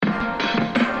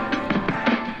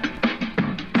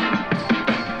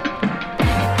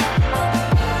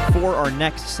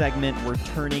next segment, we're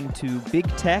turning to big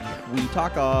tech. We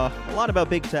talk a lot about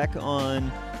big tech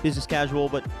on Business Casual,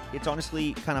 but it's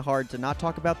honestly kind of hard to not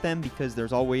talk about them because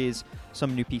there's always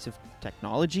some new piece of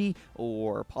technology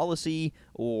or policy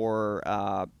or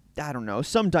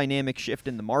some dynamic shift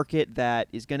in the market that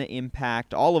is going to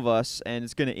impact all of us, and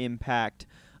it's going to impact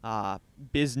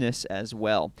business as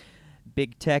well.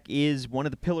 Big tech is one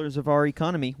of the pillars of our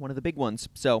economy, one of the big ones.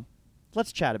 So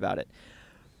let's chat about it.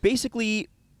 Basically,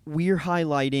 we're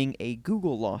highlighting a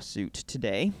Google lawsuit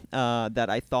today that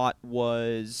I thought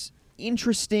was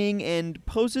interesting and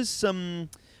poses some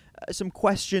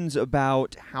questions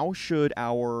about how should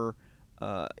our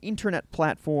internet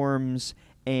platforms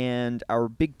and our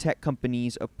big tech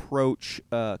companies approach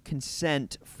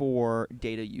consent for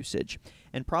data usage,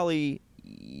 and probably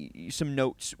some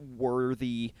notes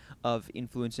worthy of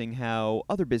influencing how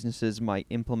other businesses might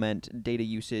implement data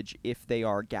usage if they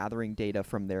are gathering data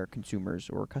from their consumers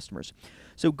or customers.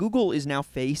 So Google is now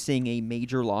facing a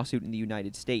major lawsuit in the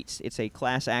United States. It's a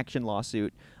class action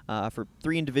lawsuit for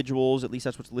 3 individuals, at least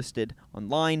that's what's listed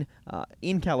online,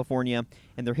 in California,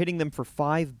 and they're hitting them for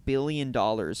 $5 billion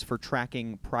for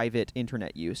tracking private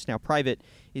internet use. Now, private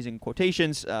is in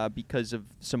quotations because of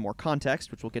some more context,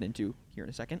 which we'll get into here in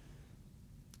a second.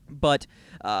 But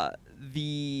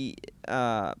the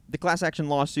class action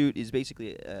lawsuit is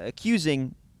basically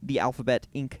accusing the Alphabet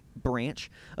Inc.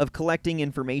 branch of collecting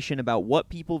information about what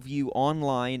people view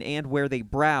online and where they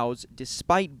browse,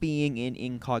 despite being in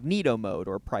incognito mode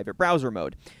or private browser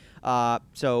mode.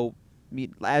 So,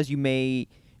 as you may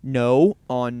know,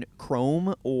 on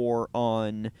Chrome or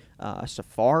on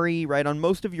Safari, right, on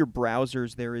most of your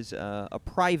browsers, there is a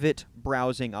private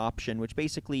browsing option, which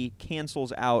basically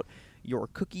cancels out your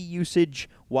cookie usage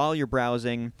while you're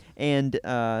browsing, and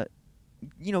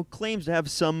claims to have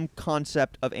some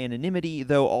concept of anonymity,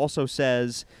 though also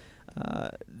says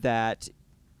that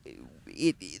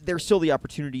there's still the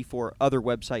opportunity for other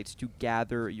websites to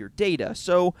gather your data.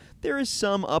 So there is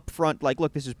some upfront, like,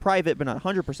 look, this is private, but not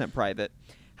 100% private.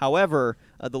 However,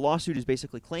 the lawsuit is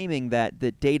basically claiming that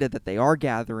the data that they are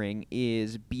gathering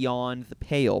is beyond the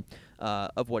pale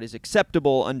of what is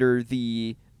acceptable under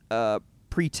the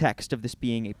pretext of this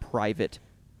being a private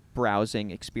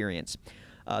browsing experience.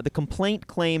 The complaint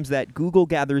claims that Google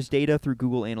gathers data through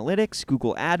Google Analytics,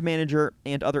 Google Ad Manager,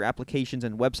 and other applications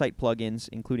and website plugins,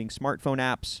 including smartphone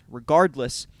apps,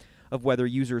 regardless of whether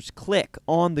users click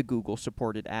on the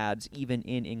Google-supported ads, even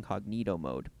in incognito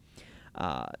mode.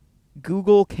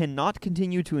 Google cannot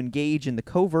continue to engage in the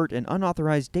covert and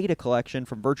unauthorized data collection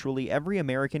from virtually every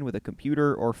American with a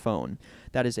computer or phone.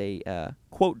 That is a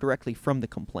quote directly from the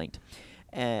complaint.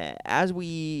 This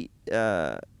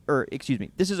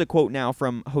is a quote now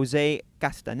from Jose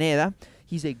Castaneda.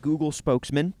 He's a Google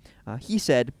spokesman. He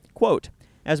said, quote,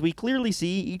 "As we clearly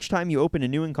see, each time you open a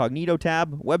new incognito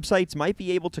tab, websites might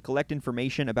be able to collect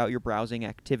information about your browsing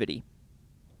activity."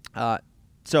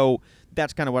 So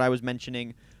that's kind of what I was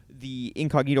mentioning. The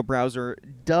incognito browser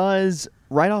does,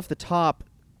 right off the top,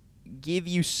 give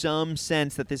you some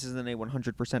sense that this isn't a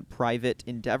 100% private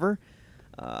endeavor.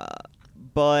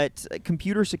 But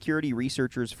computer security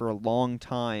researchers for a long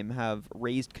time have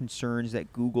raised concerns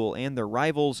that Google and their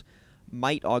rivals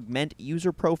might augment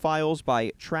user profiles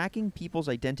by tracking people's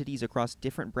identities across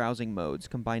different browsing modes,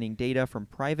 combining data from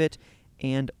private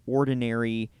and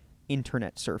ordinary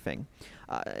internet surfing.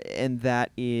 And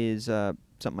that is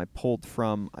something I pulled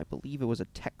from, I believe it was a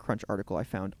TechCrunch article I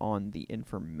found on the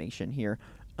information here.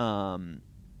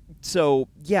 So,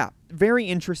 yeah, very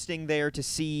interesting there to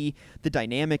see the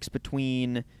dynamics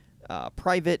between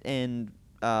private and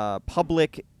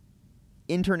public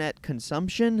internet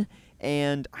consumption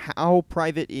and how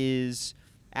private is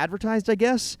advertised, I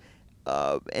guess,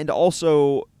 and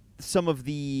also some of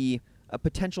the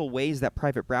potential ways that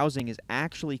private browsing is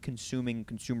actually consuming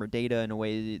consumer data in a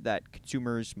way that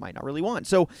consumers might not really want.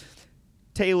 So,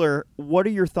 Taylor, what are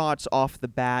your thoughts off the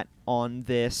bat on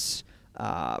this?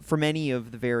 From any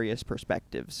of the various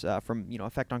perspectives, from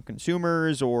effect on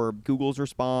consumers or Google's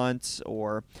response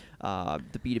or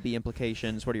the B2B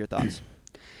implications. What are your thoughts?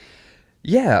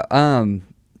 Yeah.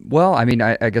 Well, I mean,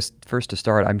 I guess first to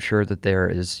start, I'm sure that there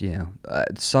is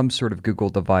some sort of Google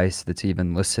device that's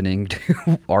even listening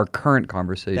to our current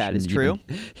conversation. That is true.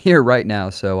 Here right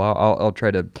now, so I'll try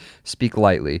to speak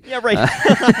lightly. Yeah, right.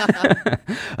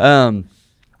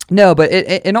 No, but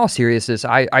in all seriousness,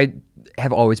 I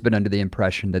have always been under the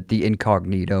impression that the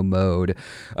incognito mode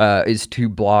is to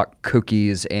block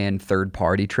cookies and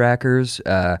third-party trackers,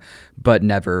 but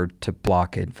never to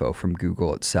block info from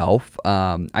Google itself.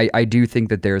 I do think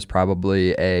that there's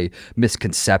probably a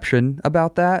misconception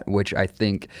about that, which I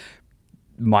think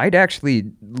might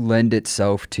actually lend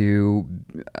itself to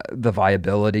the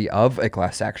viability of a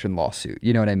class action lawsuit.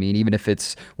 You know what I mean? Even if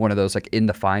it's one of those like in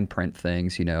the fine print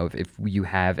things, if you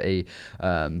have a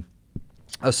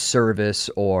service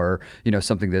or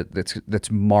something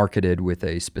that's marketed with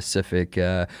a specific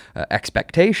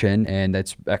expectation, and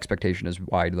that expectation is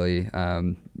widely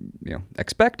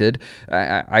expected.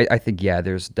 I think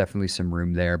there's definitely some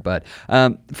room there. But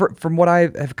from what I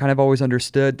have kind of always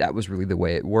understood, that was really the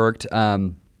way it worked.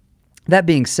 That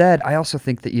being said, I also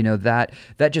think that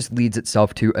that just leads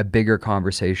itself to a bigger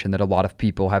conversation that a lot of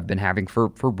people have been having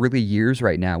for really years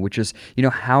right now, which is,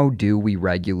 how do we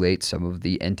regulate some of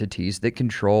the entities that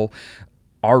control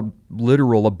our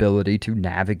literal ability to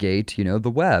navigate,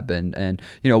 the web? And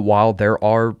while there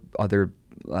are other,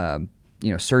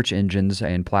 search engines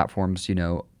and platforms,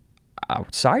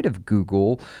 outside of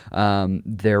Google,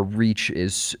 their reach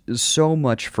is so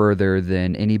much further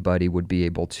than anybody would be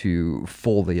able to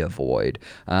fully avoid.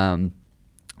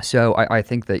 So I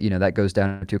think that, that goes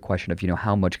down to a question of,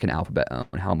 how much can Alphabet own?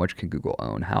 How much can Google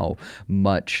own? How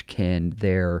much can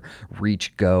their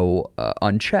reach go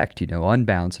unchecked,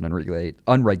 unbalanced and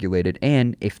unregulated?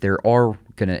 And if there are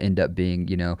going to end up being,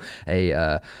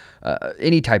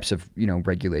 any types of,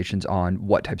 regulations on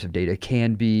what types of data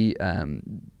can be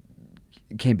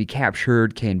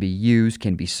captured, can be used,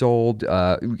 can be sold,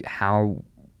 how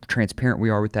transparent we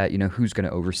are with that, who's going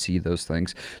to oversee those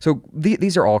things. So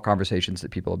these are all conversations that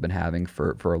people have been having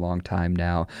for a long time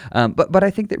now. But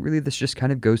I think that really this just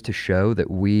kind of goes to show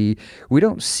that we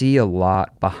don't see a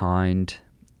lot behind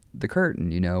the curtain.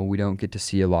 We don't get to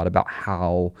see a lot about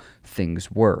how things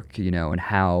work, and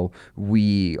how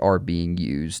we are being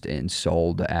used and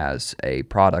sold as a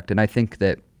product. And I think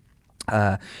that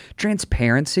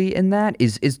transparency in that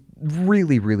is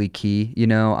really, really key.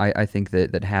 I think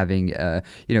that having,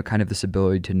 kind of this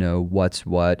ability to know what's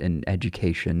what, and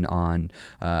education on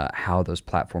how those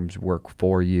platforms work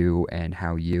for you and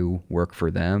how you work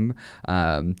for them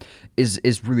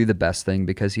is really the best thing,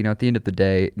 because, at the end of the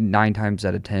day, 9 times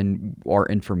out of 10, our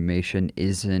information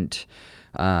isn't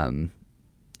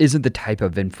the type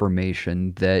of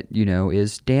information that,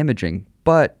 is damaging.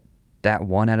 But that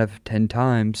 1 out of 10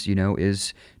 times,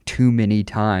 is too many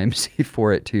times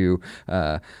for it to,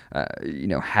 have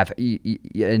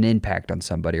an impact on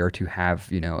somebody, or to have,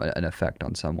 an effect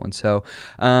on someone. So,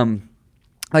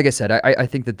 like I said, I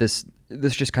think that this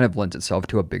just kind of lends itself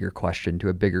to a bigger question, to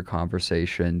a bigger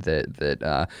conversation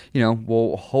that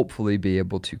we'll hopefully be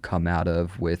able to come out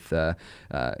of with,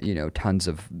 tons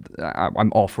of.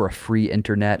 I'm all for a free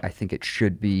internet. I think it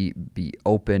should be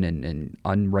open and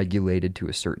unregulated to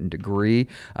a certain degree.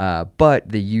 But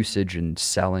the usage and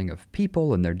selling of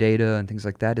people and their data and things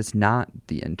like that is not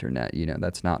the internet.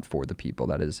 That's not for the people.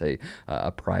 That is a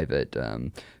private.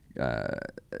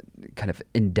 Kind of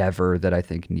endeavor that I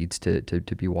think needs to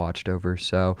be watched over.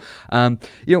 So,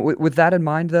 with that in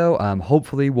mind, though,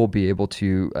 hopefully we'll be able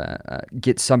to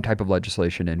get some type of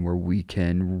legislation in where we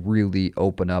can really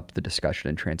open up the discussion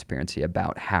and transparency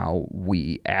about how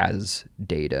we as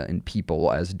data and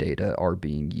people as data are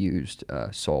being used,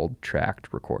 sold,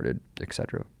 tracked, recorded,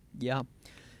 etc. Yeah,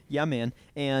 man.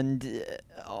 And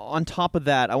on top of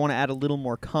that, I want to add a little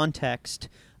more context.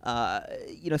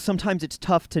 Sometimes it's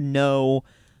tough to know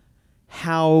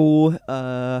how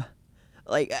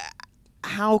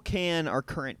can our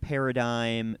current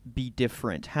paradigm be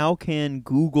different? How can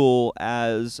Google,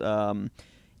 as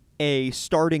a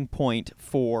starting point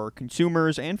for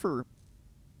consumers and for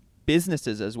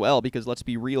businesses as well, because let's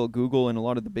be real, Google and a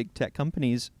lot of the big tech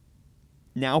companies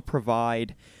now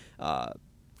provide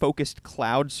focused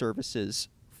cloud services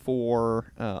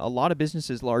for a lot of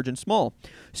businesses, large and small.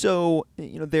 So,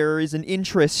 there is an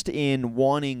interest in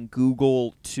wanting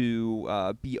Google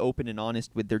to be open and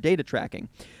honest with their data tracking.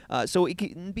 So it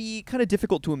can be kind of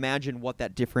difficult to imagine what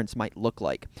that difference might look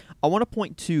like. I want to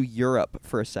point to Europe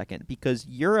for a second, because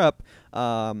Europe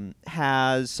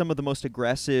has some of the most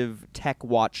aggressive tech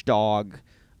watchdog,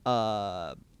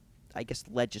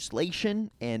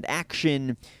 legislation and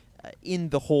action in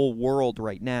the whole world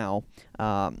right now.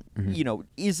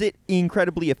 Is it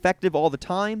incredibly effective all the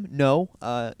time? No.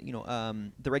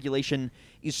 The regulation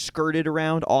is skirted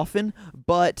around often,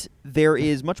 but there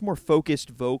is much more focused,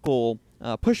 vocal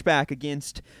pushback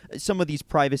against some of these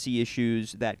privacy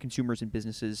issues that consumers and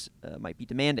businesses might be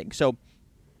demanding. So,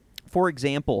 for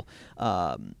example,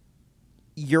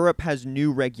 Europe has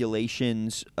new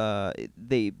regulations.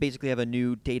 They basically have a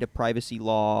new data privacy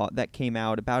law that came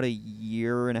out about 1.5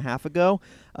 years ago.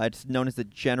 It's known as the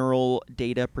General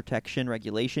Data Protection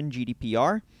Regulation,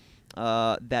 GDPR,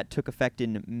 that took effect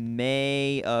in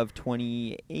May of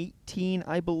 2018,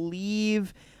 I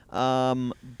believe.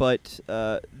 But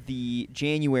the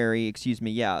January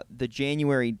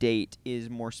date is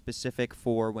more specific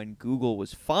for when Google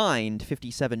was fined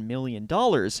 $57 million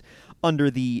under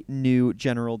the new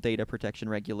General Data Protection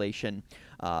Regulation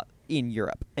in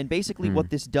Europe. And basically what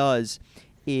this does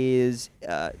is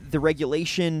the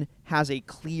regulation has a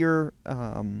clear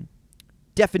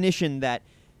definition that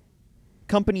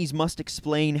companies must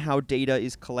explain how data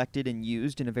is collected and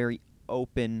used in a very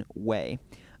open way.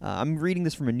 I'm reading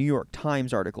this from a New York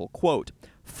Times article. Quote,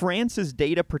 France's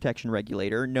data protection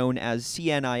regulator, known as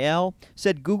CNIL,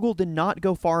 said Google did not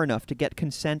go far enough to get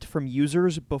consent from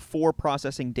users before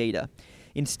processing data.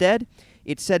 Instead,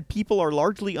 it said people are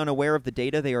largely unaware of the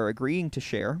data they are agreeing to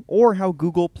share or how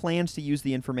Google plans to use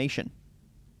the information.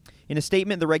 In a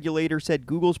statement, the regulator said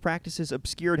Google's practices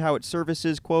obscured how its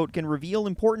services, quote, can reveal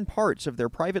important parts of their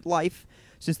private life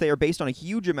since they are based on a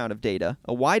huge amount of data,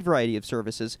 a wide variety of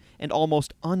services, and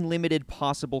almost unlimited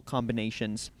possible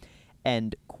combinations,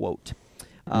 end quote.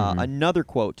 Another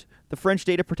quote, the French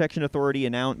Data Protection Authority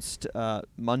announced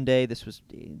Monday, this was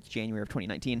January of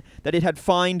 2019, that it had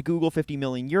fined Google 50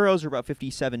 million euros, or about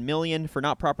 57 million, for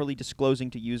not properly disclosing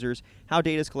to users how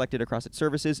data is collected across its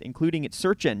services, including its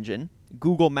search engine,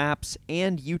 Google Maps,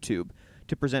 and YouTube,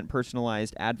 to present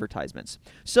personalized advertisements.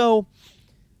 So,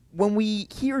 when we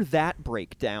hear that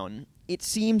breakdown, it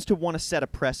seems to want to set a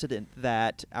precedent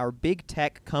that our big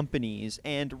tech companies,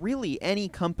 and really any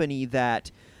company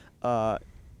that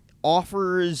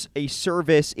offers a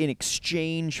service in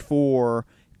exchange for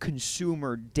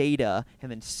consumer data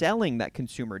and then selling that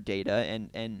consumer data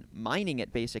and mining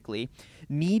it basically,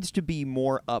 needs to be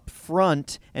more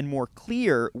upfront and more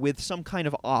clear with some kind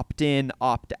of opt-in,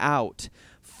 opt-out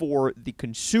for the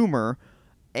consumer.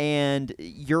 And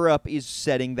Europe is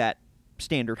setting that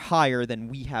standard higher than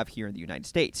we have here in the United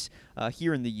States.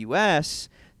 Here in the U.S.,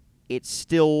 it's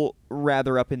still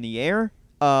rather up in the air.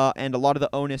 And a lot of the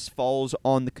onus falls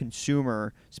on the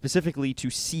consumer specifically to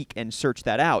seek and search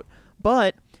that out.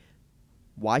 But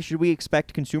why should we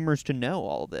expect consumers to know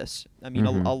all this? I mean,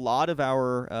 a lot of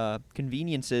our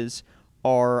conveniences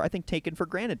are, I think, taken for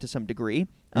granted to some degree.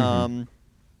 Not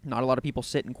a lot of people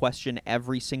sit and question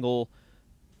every single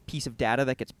piece of data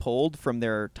that gets pulled from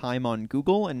their time on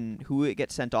Google and who it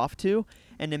gets sent off to.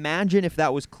 And imagine if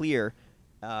that was clear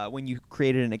when you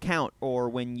created an account or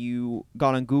when you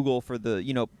got on Google for the,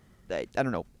 I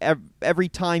don't know, every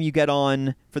time you get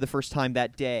on for the first time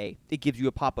that day, it gives you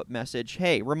a pop-up message.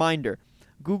 Hey, reminder,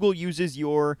 Google uses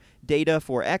your data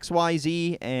for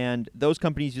XYZ and those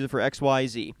companies use it for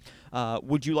XYZ.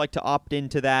 Would you like to opt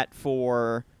into that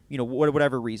for,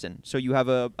 whatever reason? So you have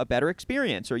a better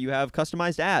experience or you have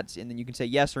customized ads, and then you can say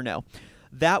yes or no.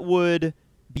 That would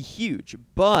be huge,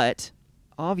 but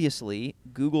obviously,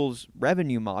 Google's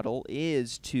revenue model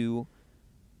is to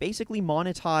basically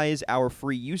monetize our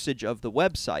free usage of the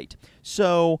website.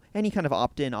 So any kind of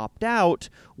opt-in, opt-out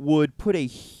would put a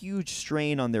huge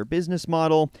strain on their business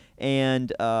model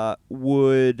and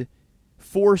would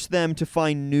force them to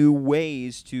find new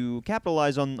ways to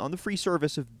capitalize on the free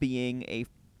service of being a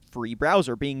free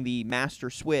browser, being the master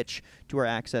switch to our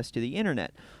access to the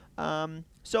internet.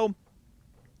 So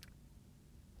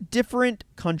different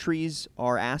countries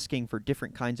are asking for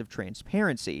different kinds of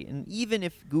transparency. And even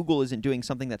if Google isn't doing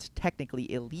something that's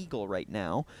technically illegal right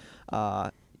now,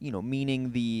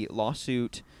 meaning the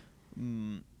lawsuit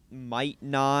might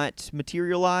not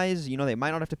materialize, they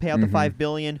might not have to pay out the $5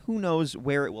 billion. Who knows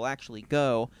where it will actually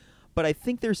go? But I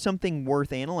think there's something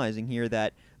worth analyzing here,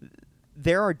 that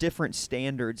there are different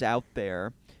standards out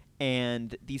there,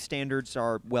 and these standards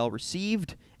are well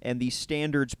received, and these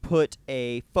standards put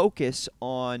a focus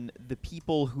on the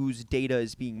people whose data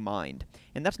is being mined.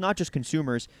 And that's not just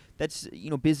consumers, that's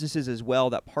businesses as well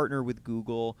that partner with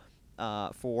Google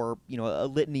for a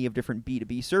litany of different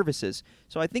B2B services.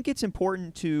 So I think it's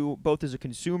important to, both as a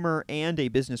consumer and a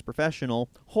business professional,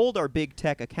 hold our big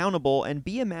tech accountable and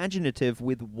be imaginative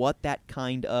with what that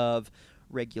kind of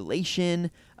regulation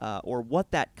or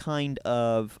what that kind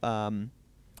of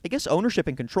ownership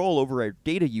and control over our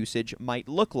data usage might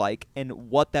look like, and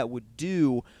what that would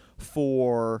do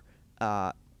for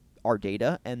our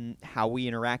data and how we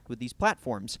interact with these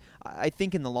platforms. I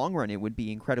think in the long run it would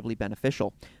be incredibly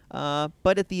beneficial.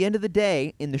 But at the end of the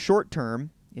day, in the short term,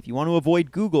 if you want to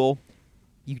avoid Google,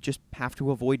 you just have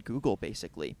to avoid Google,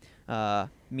 basically.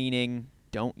 Meaning,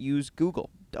 don't use Google.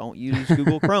 Don't use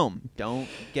Google Chrome. Don't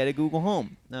get a Google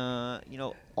Home.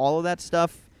 All of that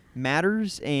stuff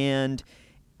matters, and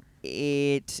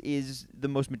it is the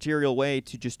most material way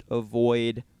to just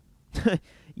avoid,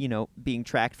 being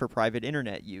tracked for private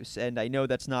internet use. And I know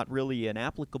that's not really an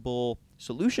applicable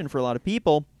solution for a lot of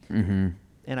people.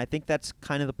 And and I think that's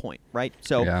kind of the point, right?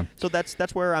 So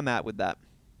that's where I'm at with that.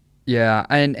 Yeah,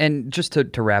 and just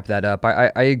to wrap that up,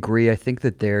 I agree. I think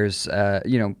that there's,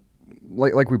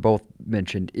 like we both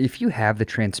mentioned, if you have the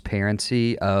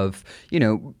transparency of,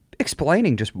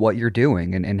 explaining just what you're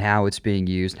doing and how it's being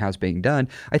used and how it's being done,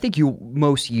 I think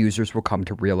most users will come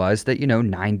to realize that,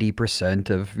 90%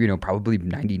 of, probably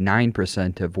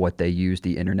 99% of what they use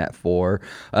the internet for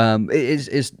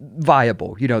is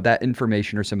viable. That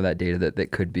information or some of that data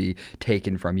that could be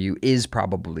taken from you is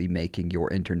probably making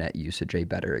your internet usage a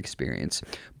better experience.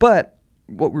 But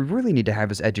what we really need to have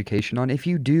is education on if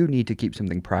you do need to keep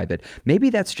something private. Maybe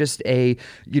that's just a,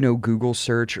 Google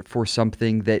search for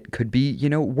something that could be,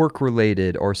 work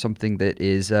related or something that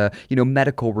is,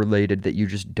 medical related that you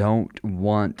just don't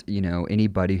want,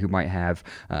 anybody who might have,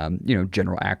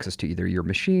 general access to either your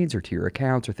machines or to your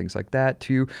accounts or things like that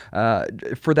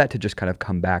for that to just kind of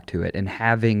come back to it. And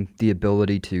having the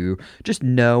ability to just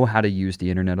know how to use the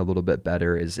internet a little bit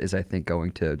better is I think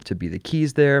going to be the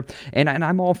keys there. And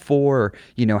I'm all for,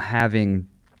 having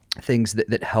things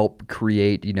that help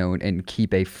create, and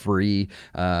keep a free,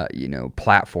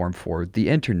 platform for the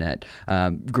internet.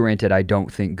 Granted, I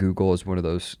don't think Google is one of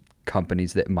those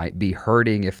companies that might be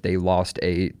hurting if they lost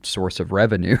a source of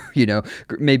revenue.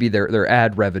 Maybe their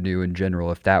ad revenue in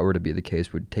general, if that were to be the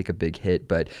case, would take a big hit.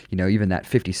 But, even that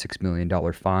 $56 million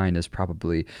fine is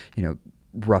probably,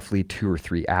 roughly 2 or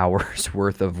 3 hours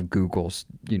worth of Google's,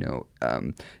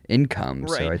 income.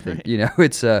 Right, so I think,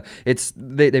 right.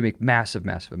 they make massive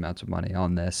amounts of money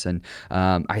on this. And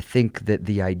I think that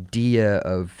the idea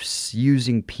of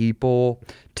using people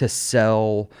to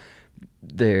sell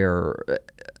their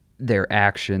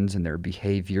actions and their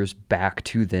behaviors back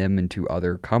to them and to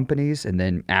other companies and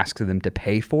then ask them to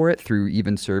pay for it through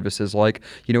even services like,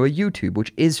 a YouTube,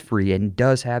 which is free and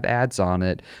does have ads on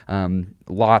it,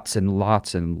 lots and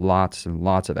lots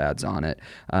of ads on it.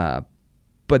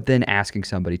 But then asking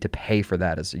somebody to pay for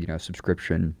that as a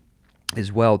subscription as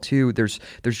well too. There's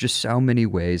just so many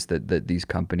ways that these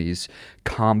companies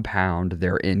compound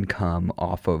their income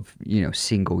off of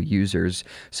single users.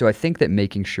 So I think that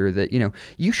making sure that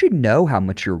you should know how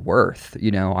much you're worth.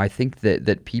 I think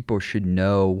that people should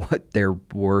know what their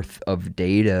worth of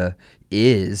data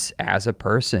is as a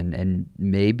person, and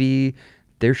maybe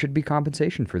there should be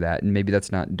compensation for that. And maybe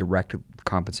that's not direct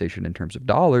compensation in terms of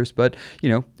dollars, but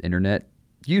internet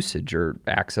usage or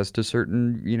access to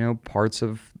certain parts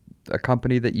of a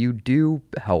company that you do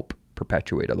help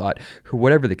perpetuate a lot,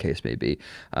 whatever the case may be.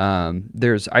 I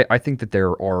think that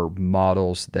there are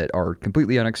models that are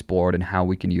completely unexplored in how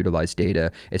we can utilize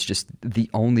data. It's just the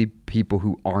only people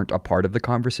who aren't a part of the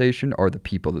conversation are the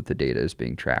people that the data is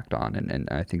being tracked on. And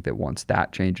I think that once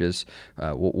that changes,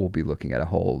 we'll be looking at a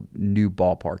whole new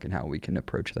ballpark in how we can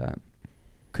approach that.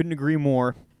 Couldn't agree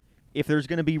more. If there's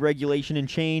going to be regulation and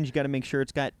change, you got to make sure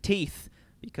it's got teeth.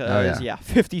 Because,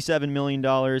 $57 million,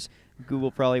 Google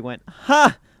probably went,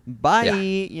 bye,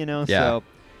 so.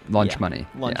 Lunch money.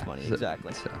 Lunch money,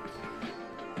 exactly. So.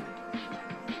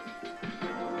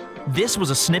 This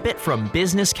was a snippet from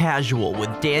Business Casual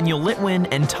with Daniel Litwin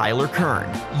and Tyler Kern,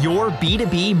 your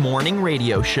B2B morning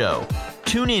radio show.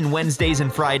 Tune in Wednesdays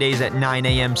and Fridays at 9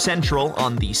 a.m. Central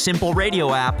on the Simple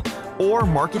Radio app or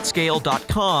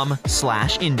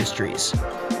marketscale.com/industries.